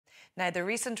Now, the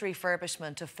recent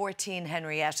refurbishment of 14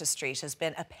 Henrietta Street has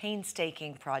been a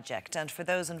painstaking project, and for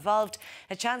those involved,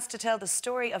 a chance to tell the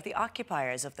story of the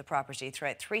occupiers of the property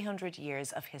throughout 300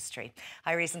 years of history.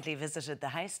 I recently visited the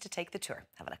house to take the tour.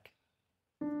 Have a look.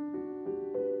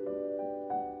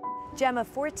 Gemma,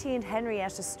 14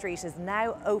 Henrietta Street is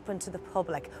now open to the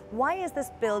public. Why is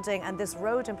this building and this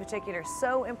road in particular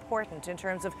so important in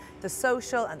terms of the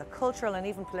social and the cultural and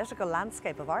even political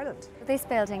landscape of Ireland? This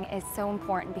building is so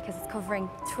important because it's covering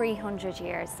 300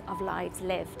 years of lives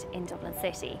lived in Dublin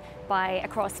City by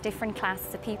across different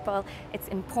classes of people. It's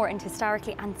important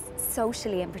historically and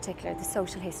socially in particular. The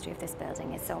social history of this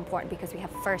building is so important because we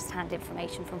have first-hand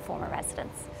information from former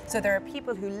residents. So there are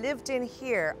people who lived in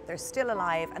here, they're still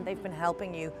alive, and they've been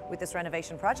helping you with this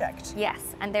renovation project.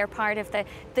 Yes, and they're part of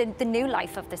the new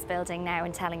life of this building now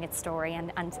and telling its story,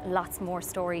 and lots more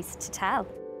stories to tell.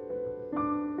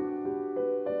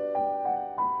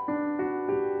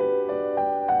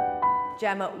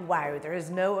 Gemma, wow, there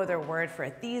is no other word for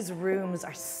it. These rooms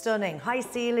are stunning. High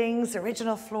ceilings,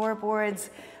 original floorboards.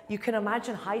 You can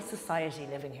imagine high society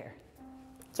living here.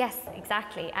 Yes,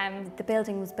 exactly. The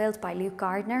building was built by Luke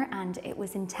Gardner and it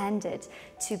was intended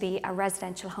to be a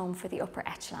residential home for the upper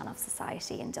echelon of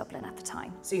society in Dublin at the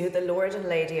time. So you had the Lord and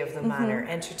Lady of the Manor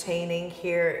entertaining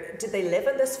here. Did they live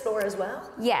on this floor as well?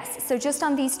 Yes, so just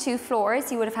on these two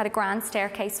floors you would have had a grand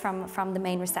staircase from the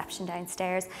main reception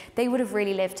downstairs. They would have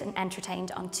really lived and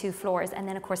entertained on two floors, and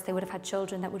then of course they would have had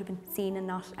children that would have been seen and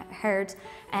not heard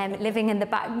living in the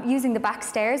back, using the back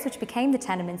stairs, which became the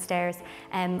tenement stairs,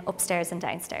 upstairs and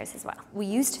downstairs as well. We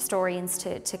used historians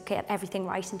to get everything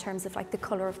right in terms of like the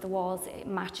colour of the walls. It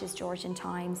matches Georgian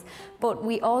times, but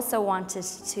we also wanted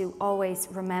to always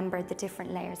remember the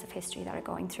different layers of history that are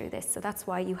going through this. So that's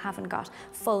why you haven't got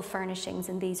full furnishings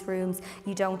in these rooms.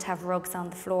 You don't have rugs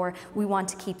on the floor. We want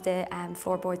to keep the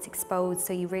floorboards exposed,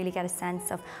 so you really get a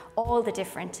sense of all the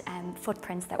different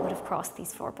footprints that would have crossed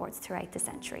these floorboards throughout the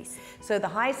centuries. So the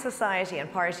high society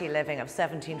and party living of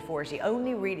 1740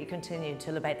 only really continued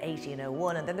till about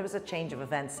 1801, and then there was a change of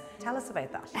events. Tell us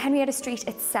about that. Henrietta Street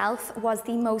itself was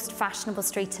the most fashionable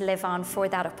street to live on for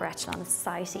that upper echelon of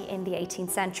society in the 18th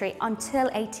century until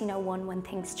 1801, when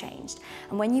things changed.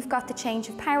 And when you've got the change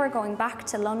of power going back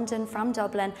to London from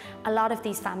Dublin, a lot of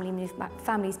these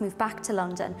families moved back to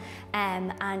London,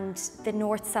 and the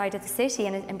north side of the city,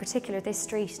 and in particular this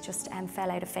street, just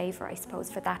fell out of favour, I suppose,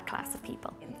 for that class of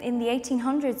people. In the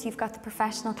 1800s, you've got the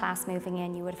professional class moving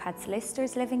in. You would have had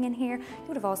solicitors living in here. You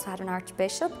would have also had an archbishop.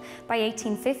 By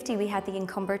 1850, we had the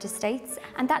encumbered estates,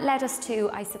 and that led us to,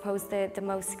 I suppose, the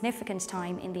most significant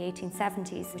time in the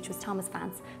 1870s, which was Thomas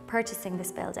Vance purchasing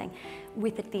this building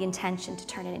with the intention to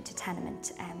turn it into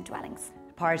tenement dwellings.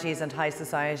 Parties and high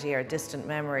society are distant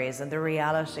memories, and the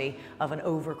reality of an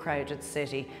overcrowded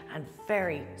city and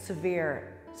very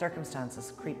severe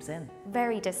circumstances creeps in.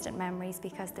 Very distant memories,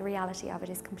 because the reality of it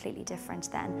is completely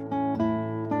different then.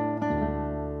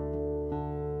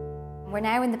 We're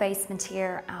now in the basement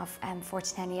here of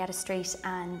 14 Henrietta Street,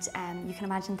 and you can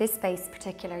imagine this space in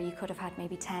particular, you could have had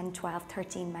maybe 10, 12,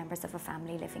 13 members of a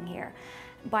family living here.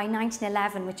 By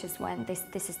 1911, which is when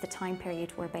this is the time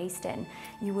period we're based in,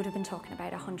 you would have been talking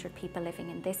about 100 people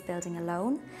living in this building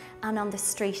alone, and on the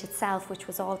street itself, which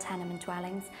was all tenement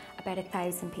dwellings, about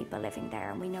 1,000 people living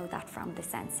there, and we know that from the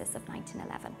census of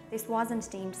 1911. This wasn't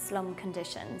deemed slum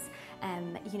conditions.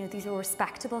 You know, these were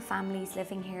respectable families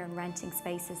living here and renting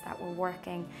spaces that were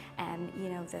working. You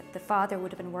know, the father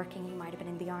would have been working, he might have been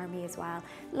in the army as well.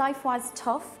 Life was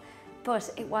tough,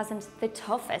 but it wasn't the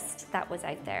toughest that was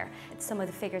out there. Some of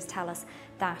the figures tell us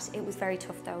that it was very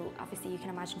tough, though. Obviously, you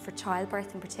can imagine for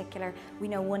childbirth in particular. We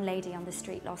know one lady on the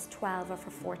street lost 12 of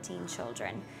her 14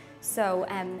 children. So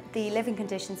the living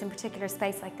conditions, in particular a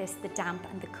space like this, the damp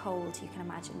and the cold, you can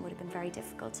imagine, would have been very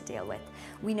difficult to deal with.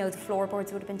 We know the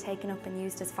floorboards would have been taken up and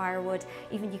used as firewood.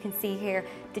 Even you can see here,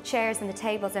 the chairs and the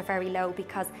tables are very low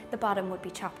because the bottom would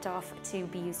be chopped off to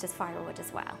be used as firewood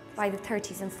as well. By the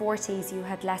 30s and 40s, you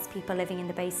had less people living in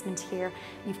the basement here.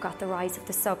 You've got the rise of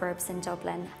the suburbs in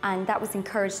Dublin, and that was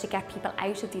encouraged to get people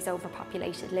out of these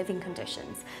overpopulated living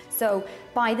conditions. So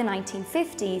by the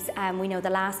 1950s, we know the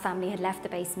last family had left the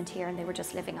basement here and they were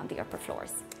just living on the upper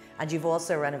floors. And you've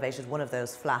also renovated one of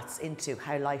those flats into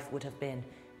how life would have been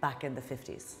back in the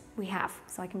 50s. We have,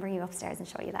 so I can bring you upstairs and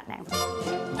show you that now.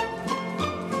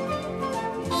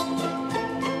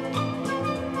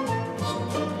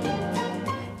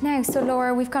 Now, so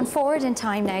Laura, we've gone forward in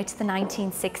time now to the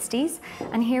 1960s,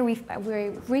 and here we've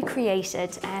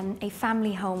recreated a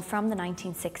family home from the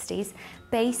 1960s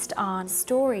based on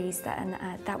stories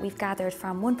that we've gathered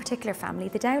from one particular family,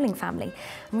 the Dowling family.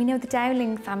 And we know the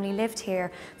Dowling family lived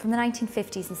here from the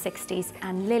 1950s and 60s,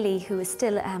 and Lily, who is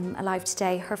still alive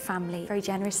today, her family very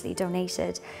generously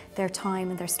donated their time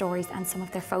and their stories and some of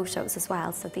their photos as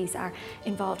well. So these are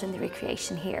involved in the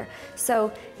recreation here.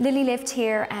 So Lily lived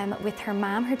here with her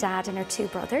mum, her dad and her 2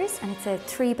 brothers, and it's a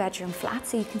 3-bedroom flat,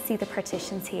 so you can see the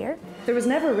partitions here. There was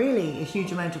never really a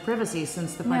huge amount of privacy,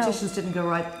 since the partitions didn't go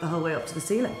right the whole way up to the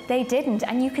ceiling. They didn't,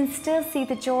 and you can still see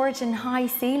the Georgian high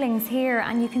ceilings here,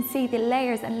 and you can see the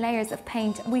layers and layers of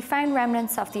paint. We found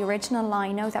remnants of the original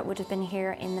lino that would have been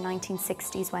here in the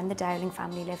 1960s when the Dowling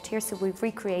family lived here, so we've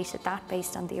recreated that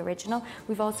based on the original.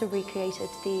 We've also recreated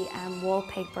the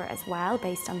wallpaper as well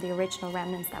based on the original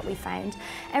remnants that we found.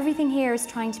 Everything here is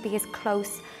trying to be as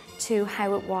close to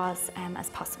how it was as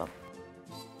possible.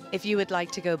 If you would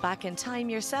like to go back in time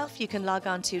yourself, you can log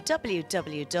on to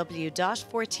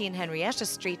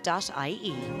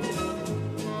www.14henriettastreet.ie.